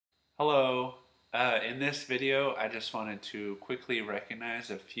Hello. In this video, I just wanted to quickly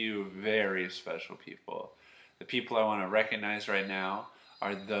recognize a few very special people. The people I want to recognize right now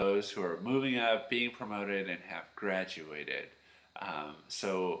are those who are moving up, being promoted, and have graduated.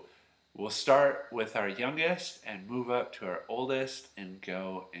 So we'll start with our youngest and move up to our oldest and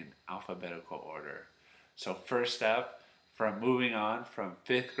go in alphabetical order. So first up, from moving on from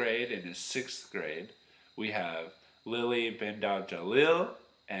 5th grade into 6th grade, we have Lily Bendab Jalil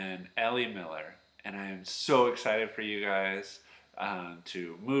and Ellie Miller. And I am so excited for you guys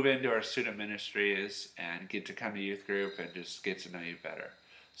to move into our student ministries and get to come to youth group and just get to know you better.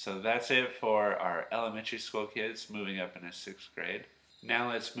 So that's it for our elementary school kids moving up into 6th grade. Now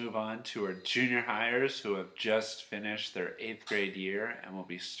let's move on to our junior hires who have just finished their 8th grade year and will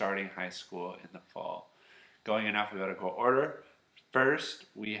be starting high school in the fall. Going in alphabetical order, first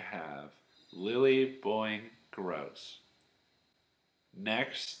we have Lily Boying Gross.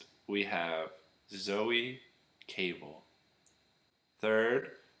 Next, we have Zoe Cable.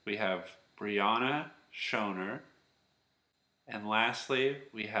 Third, we have Brianna Schoner. And lastly,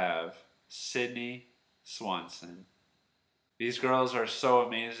 we have Sydney Swanson. These girls are so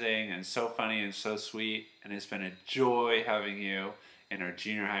amazing and so funny and so sweet, and it's been a joy having you in our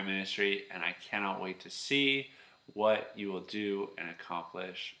junior high ministry, and I cannot wait to see what you will do and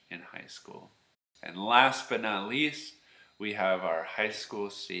accomplish in high school. And last but not least, we have our high school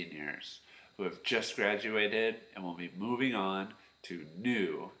seniors who have just graduated and will be moving on to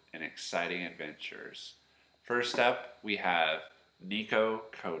new and exciting adventures. First up, we have Nico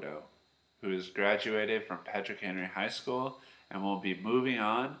Cotto, who has graduated from Patrick Henry High School and will be moving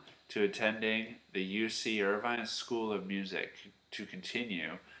on to attending the UC Irvine School of Music to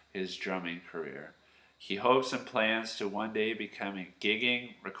continue his drumming career. He hopes and plans to one day become a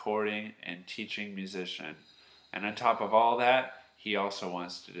gigging, recording, and teaching musician. And on top of all that, he also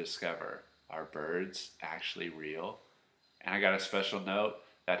wants to discover, are birds actually real? And I got a special note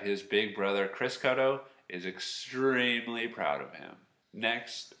that his big brother Chris Cotto is extremely proud of him.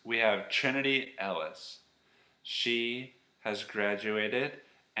 Next, we have Trinity Ellis. She has graduated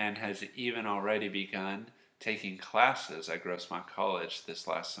and has even already begun taking classes at Grossmont College this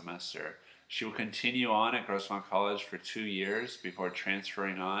last semester. She will continue on at Grossmont College for 2 years before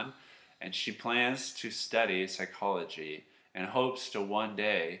transferring on, and she plans to study psychology and hopes to one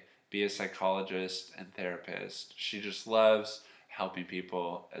day be a psychologist and therapist. She just loves helping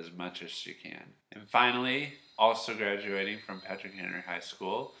people as much as she can. And finally, also graduating from Patrick Henry High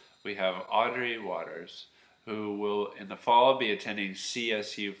School, we have Audrey Waters, who will in the fall be attending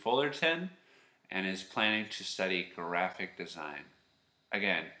CSU Fullerton and is planning to study graphic design.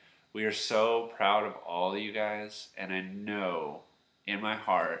 Again, we are so proud of all of you guys, and I know in my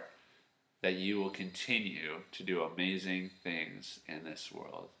heart that you will continue to do amazing things in this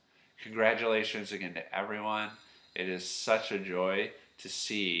world. Congratulations again to everyone. It is such a joy to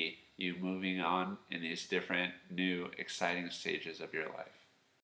see you moving on in these different, new, exciting stages of your life.